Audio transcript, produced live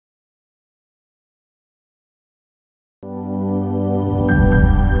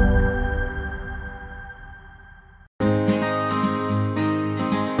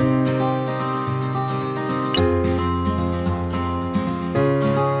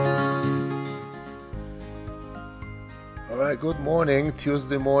Hi, good morning,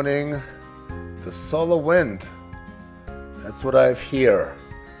 Tuesday morning, the solar wind. That's what I have here.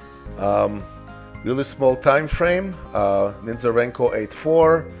 Really small time frame, ninZaFamily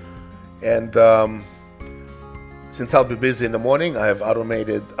 84, and since I'll be busy in the morning, I have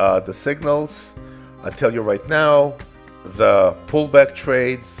automated the signals. I tell you right now, the pullback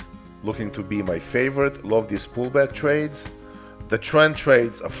trades looking to be my favorite. Love these pullback trades. The trend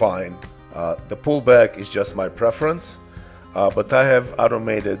trades are fine. The pullback is just my preference, but I have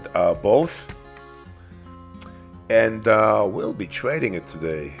automated both, and we'll be trading it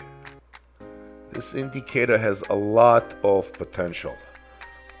today. This indicator has a lot of potential,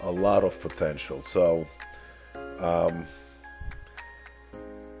 so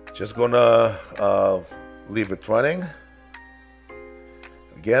just gonna leave it running.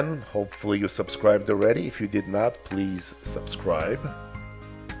 Again, hopefully you subscribed already. If you did not, please subscribe.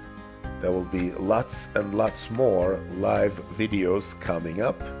 There will be lots and lots more live videos coming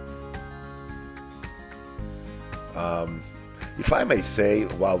up. If I may say,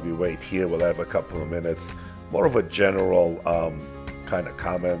 while we wait here, we'll have a couple of minutes, more of a general kind of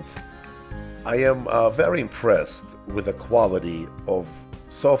comment. I am very impressed with the quality of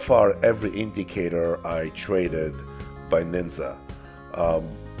so far every indicator I traded by ninZa.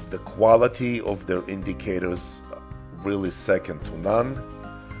 The quality of their indicators really second to none.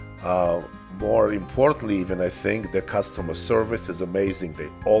 More importantly, even, I think the customer service is amazing. They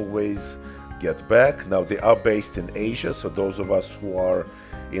always get back. Now, they are based in Asia, so those of us who are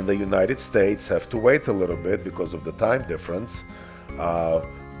in the United States have to wait a little bit because of the time difference,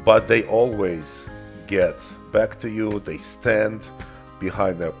 but they always get back to you. They stand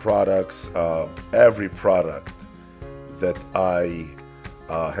behind their products. Every product that I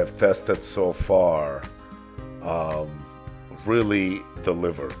have tested so far really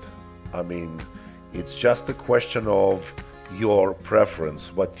delivered. I mean, it's just a question of your preference,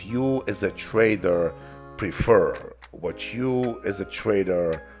 what you as a trader prefer, what you as a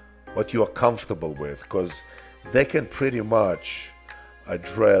trader, what you are comfortable with, because they can pretty much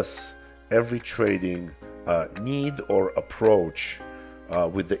address every trading need or approach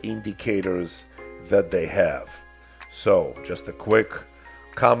with the indicators that they have. So just a quick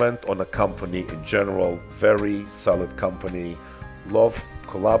comment on a company in general. Very solid company. Love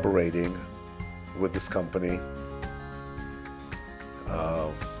collaborating with this company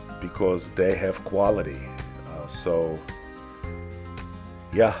because they have quality. So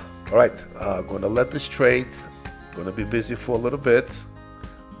yeah, all right, gonna let this trade. Gonna be busy for a little bit.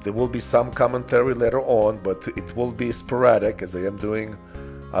 There will be some commentary later on, but it will be sporadic as I am doing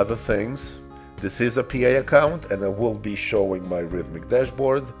other things. This is a PA account, and I will be showing my rhythmic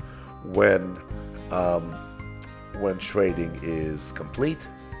dashboard when trading is complete.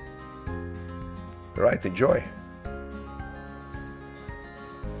 All right, enjoy.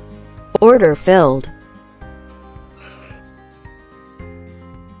 Order filled.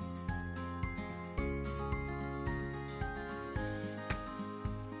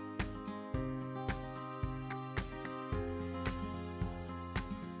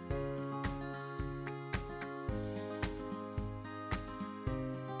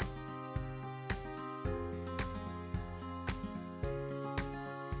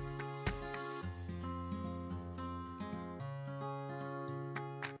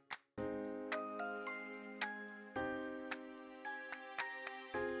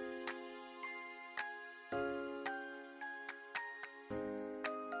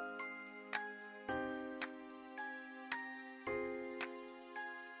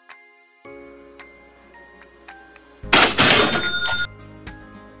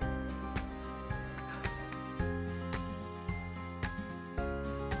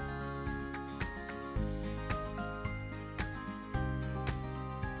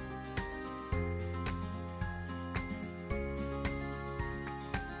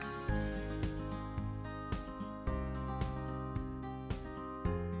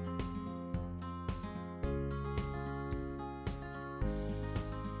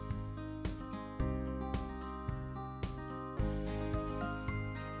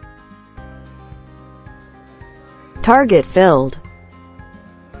 Target filled.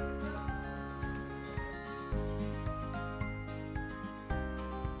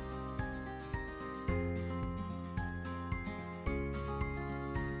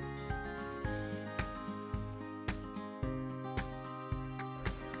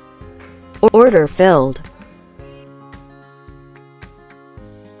 Order filled.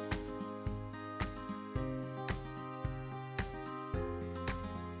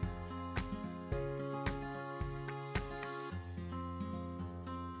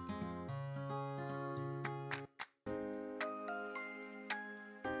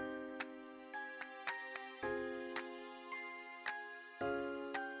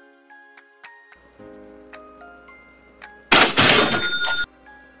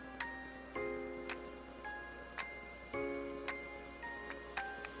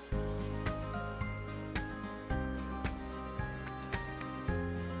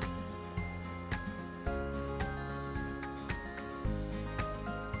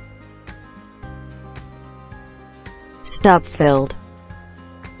 Stop filled.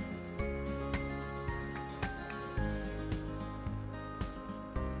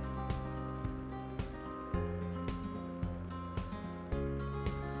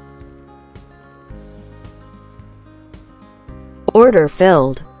 Order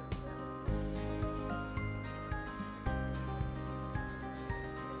filled.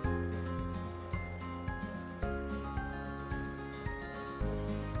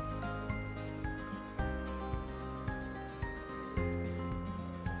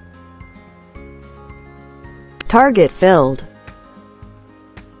 Target filled.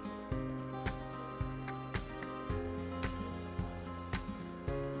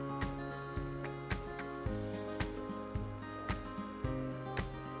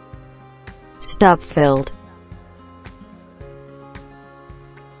 Stop filled.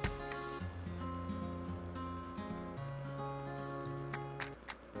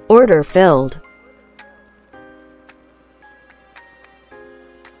 Order filled.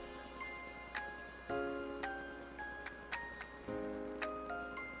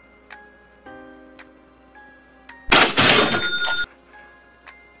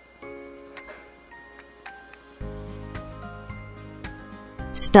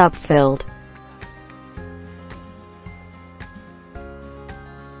 Stop filled.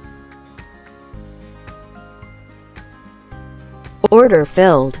 Order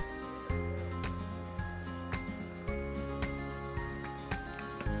filled.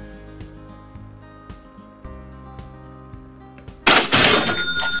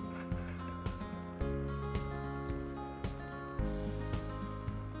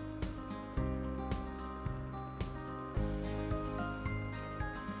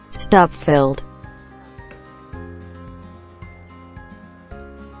 Stop filled.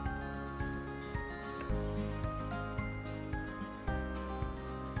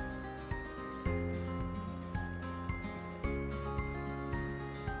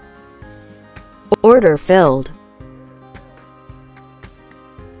 Order filled.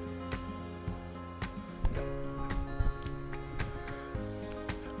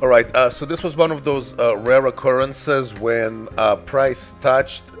 All right, so this was one of those rare occurrences when price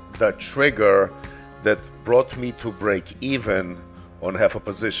touched the trigger that brought me to break even on half a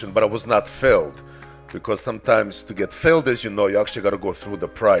position, but I was not filled, because sometimes to get filled, as you know, you actually got to go through the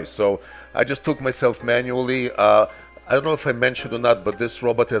price. So I just took myself manually. I don't know if I mentioned or not, but this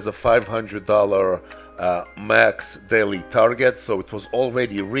robot has a $500 max daily target, so it was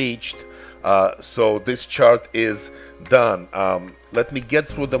already reached. So this chart is done. Let me get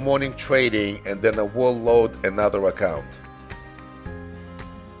through the morning trading, and then I will load another account.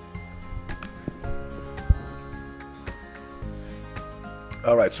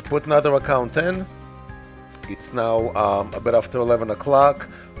 All right, so put another account in. It's now a bit after 11 o'clock.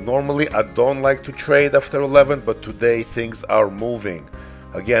 Normally I don't like to trade after 11, but today things are moving.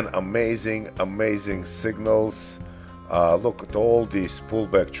 Again, amazing signals. Look at all these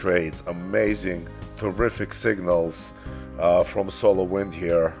pullback trades. Amazing, terrific signals from Solar Wind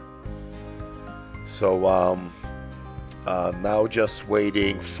here. So now just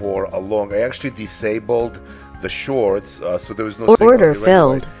waiting for a long. I actually disabled the shorts, so there was no order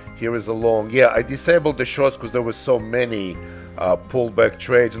filled. Here is a long. Yeah, I disabled the shorts because there were so many pullback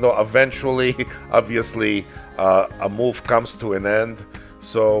trades. No, eventually, obviously, a move comes to an end.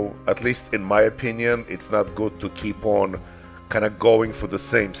 So at least in my opinion, it's not good to keep on kind of going for the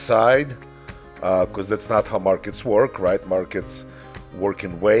same side, because that's not how markets work, right? Markets work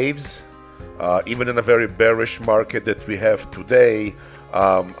in waves. Even in a very bearish market that we have today,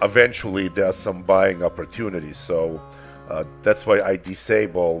 eventually there are some buying opportunities. So that's why I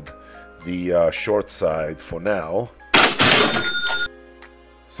disabled the short side for now.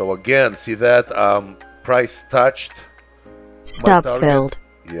 So again, see that price touched Stop filled.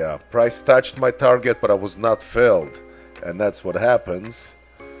 Yeah, price touched my target, but I was not filled, and that's what happens.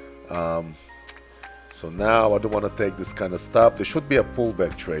 So now I don't want to take this kind of stop. There should be a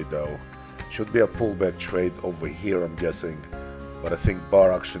pullback trade though. Should be a pullback trade over here, I'm guessing. But I think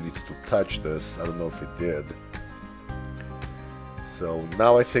bar actually needs to touch this. I don't know if it did. So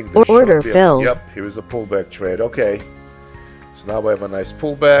now I think there order should be filled. Yep, here is a pullback trade. Okay. So now we have a nice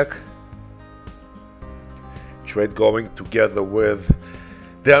pullback. Trade going together with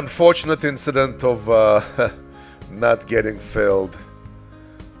the unfortunate incident of not getting filled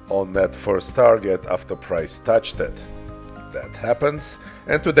on that first target after price touched it. That happens,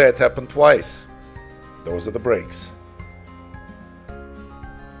 and today it happened twice. Those are the breaks.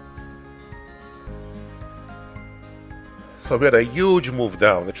 So we had a huge move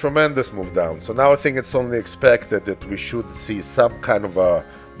down, a tremendous move down. So now I think it's only expected that we should see some kind of a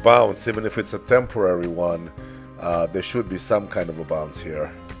bounce, even if it's a temporary one, there should be some kind of a bounce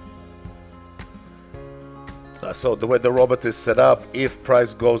here. So the way the robot is set up, if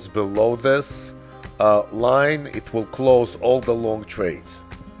price goes below this line, it will close all the long trades.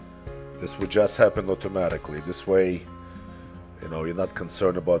 This will just happen automatically. This way, you know, you're not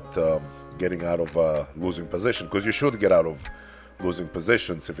concerned about getting out of a losing position, because you should get out of losing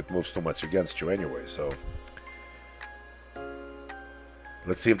positions if it moves too much against you anyway. So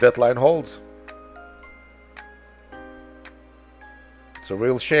let's see if that line holds. It's a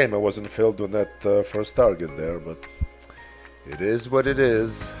real shame I wasn't filled on that first target there, but it is what it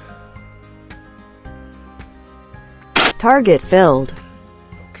is. Target filled.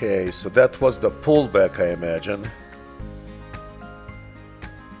 Okay, so that was the pullback, I imagine.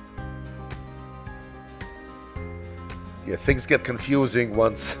 Yeah, things get confusing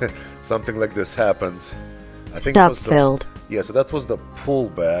once something like this happens. I think Stop filled. Yeah, so that was the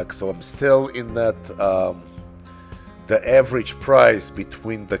pullback. So I'm still in that the average price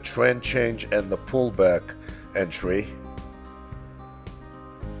between the trend change and the pullback entry.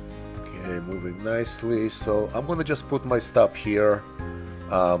 Okay, moving nicely. So I'm gonna just put my stop here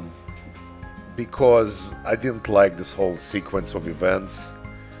because I didn't like this whole sequence of events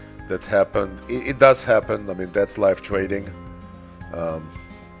that happened. It does happen. I mean, that's live trading.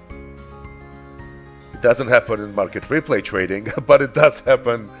 It doesn't happen in market replay trading, but it does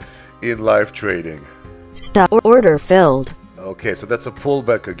happen in live trading. Stop. Order filled. Okay, so that's a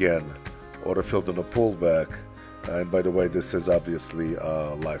pullback again. Order filled on a pullback. And by the way, this is obviously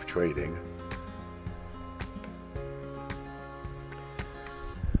live trading.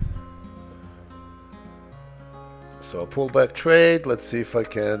 So a pullback trade. Let's see if I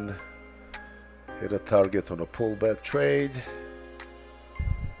can hit a target on a pullback trade.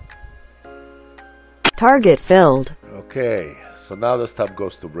 Target filled. Okay, so now the stop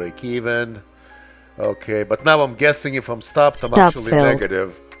goes to break even. Okay, but now I'm guessing if I'm stopped, I'm Stop actually filled.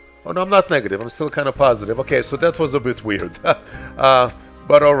 negative. Oh no, I'm not negative. I'm still kind of positive. Okay, so that was a bit weird.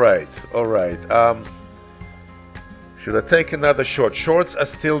 But all right, all right. Should I take another short? Shorts are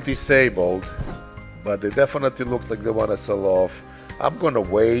still disabled, but it definitely looks like they want to sell off. I'm gonna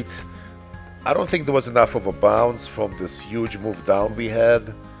wait. I don't think there was enough of a bounce from this huge move down we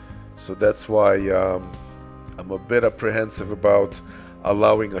had, so that's why I'm a bit apprehensive about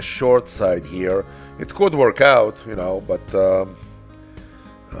allowing a short side here. It could work out, you know, but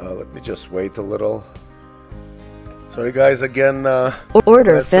let me just wait a little. Sorry guys, again,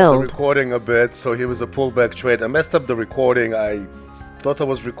 Order messed up the filled. recording a bit. So here was a pullback trade. I messed up the recording. I thought I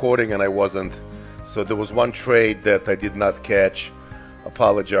was recording and I wasn't. So there was one trade that I did not catch.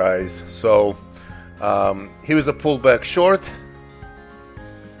 Apologize. So here is a pullback short.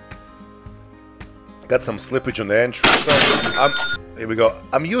 Got some slippage on the entry. So here we go.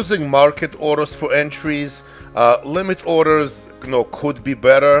 I'm using market orders for entries. Limit orders, you know, could be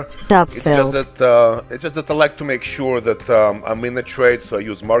better. Stop It's filled. just that I like to make sure that I'm in the trade, so I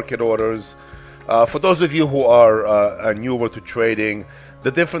use market orders. For those of you who are newer to trading,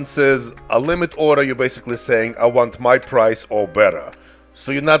 the difference is a limit order. You're basically saying I want my price or better,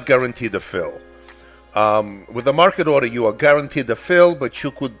 so you're not guaranteed a fill. With a market order, you are guaranteed a fill, but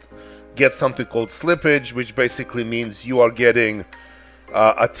you could get something called slippage, which basically means you are getting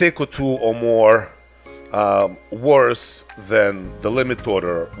a tick or two or more worse than the limit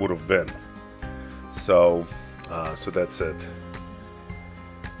order would have been. So that's it.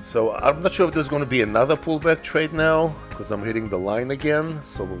 So I'm not sure if there's going to be another pullback trade now, because I'm hitting the line again,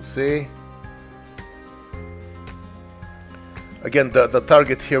 so we'll see. Again, the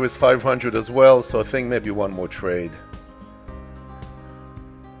target here is 500 as well, so I think maybe one more trade.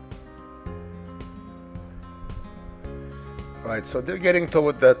 Right, so they're getting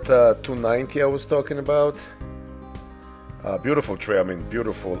toward that 290 I was talking about. Beautiful trade, I mean,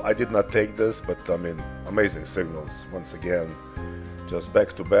 beautiful. I did not take this, but I mean, amazing signals once again. Just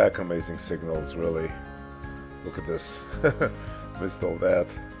back to back, amazing signals, really. Look at this. Missed all that.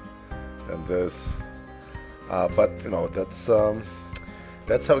 And this. But, you know, that's how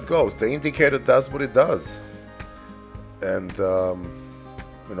it goes. The indicator does what it does. And,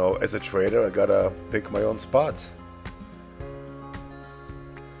 you know, as a trader, I gotta pick my own spots.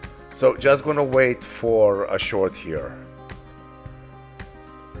 So just gonna wait for a short here.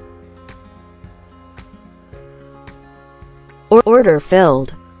 Order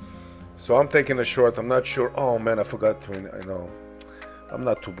filled. So I'm taking a short. I'm not sure. Oh man, I forgot to. I know. I'm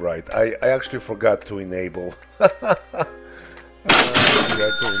not too bright. I actually forgot to enable. I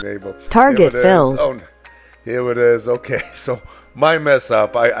forgot to enable. Target filled. Oh, here it is. Okay, so my mess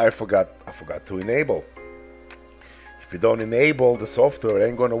up. I forgot to enable. If you don't enable the software, it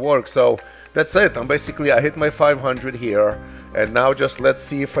ain't gonna work. So that's it. I hit my 500 here, and now just let's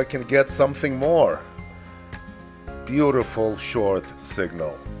see if I can get something more. Beautiful short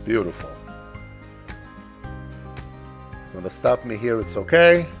signal, beautiful. Gonna stop me here, it's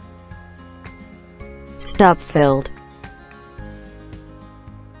okay. Stop filled.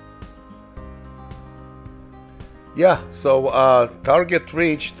 Yeah, so target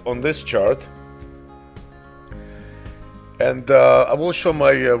reached on this chart. And I will show my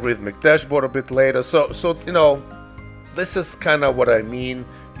rhythmic dashboard a bit later. So you know, this is kind of what I mean.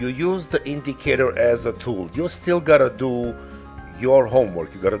 You use the indicator as a tool. You still gotta do your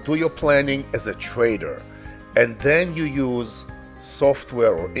homework. You gotta do your planning as a trader. And then you use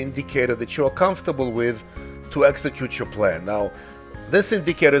software or indicator that you're comfortable with to execute your plan. Now, this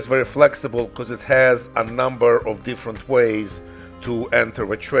indicator is very flexible because it has a number of different ways to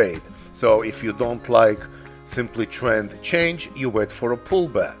enter a trade. So if you don't like simply trend change, you wait for a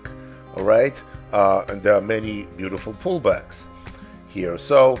pullback, all right? And there are many beautiful pullbacks here.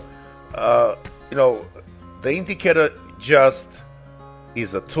 So, you know, the indicator just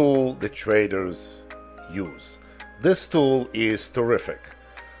is a tool that traders use. This tool is terrific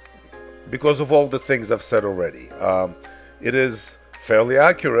because of all the things I've said already. It is fairly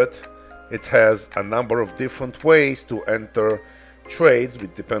accurate. It has a number of different ways to enter trades.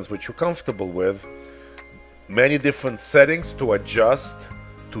 It depends what you're comfortable with. Many different settings to adjust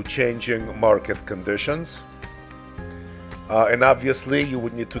to changing market conditions. And obviously you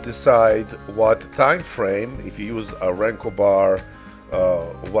would need to decide what time frame, if you use a Renko bar,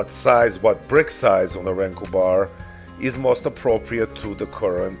 what size, what brick size on a Renko bar is most appropriate to the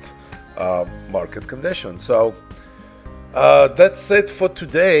current market conditions. So that's it for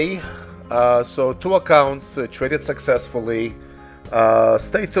today. So 2 accounts traded successfully.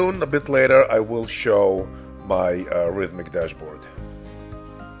 Stay tuned, a bit later I will show my rhythmic dashboard.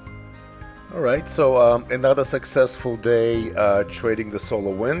 Alright, so another successful day trading the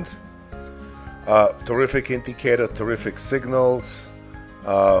solar wind. Terrific indicator, terrific signals,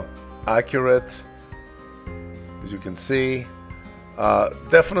 accurate, as you can see.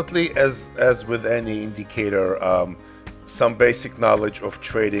 Definitely, as with any indicator, some basic knowledge of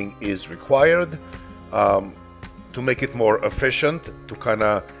trading is required to make it more efficient, to kind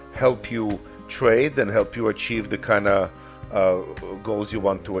of help you trade and help you achieve the kind of goals you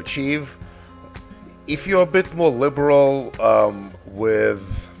want to achieve. If you're a bit more liberal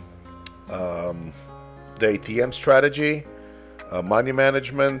with the ATM strategy, money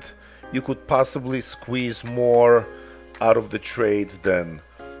management, you could possibly squeeze more out of the trades than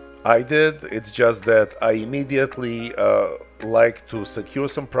I did. It's just that I immediately like to secure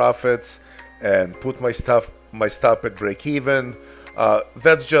some profits and put my stop at break even.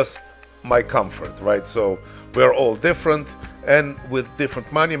 That's just my comfort, right? So we're all different, and with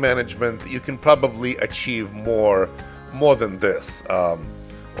different money management you can probably achieve more than this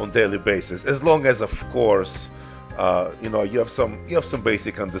on daily basis, as long as, of course, you know, you have some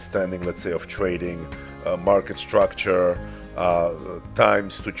basic understanding, let's say, of trading, market structure,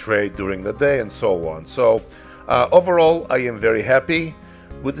 times to trade during the day, and so on. So overall, I am very happy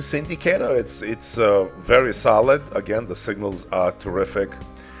with this indicator. It's very solid. Again, the signals are terrific,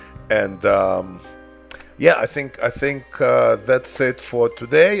 and yeah, I think that's it for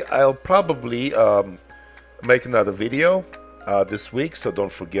today. I'll probably make another video this week, so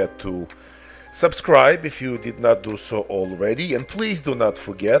don't forget to subscribe if you did not do so already, and please do not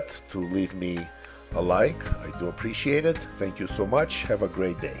forget to leave me a like. I do appreciate it. Thank you so much. Have a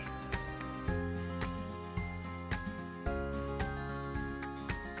great day.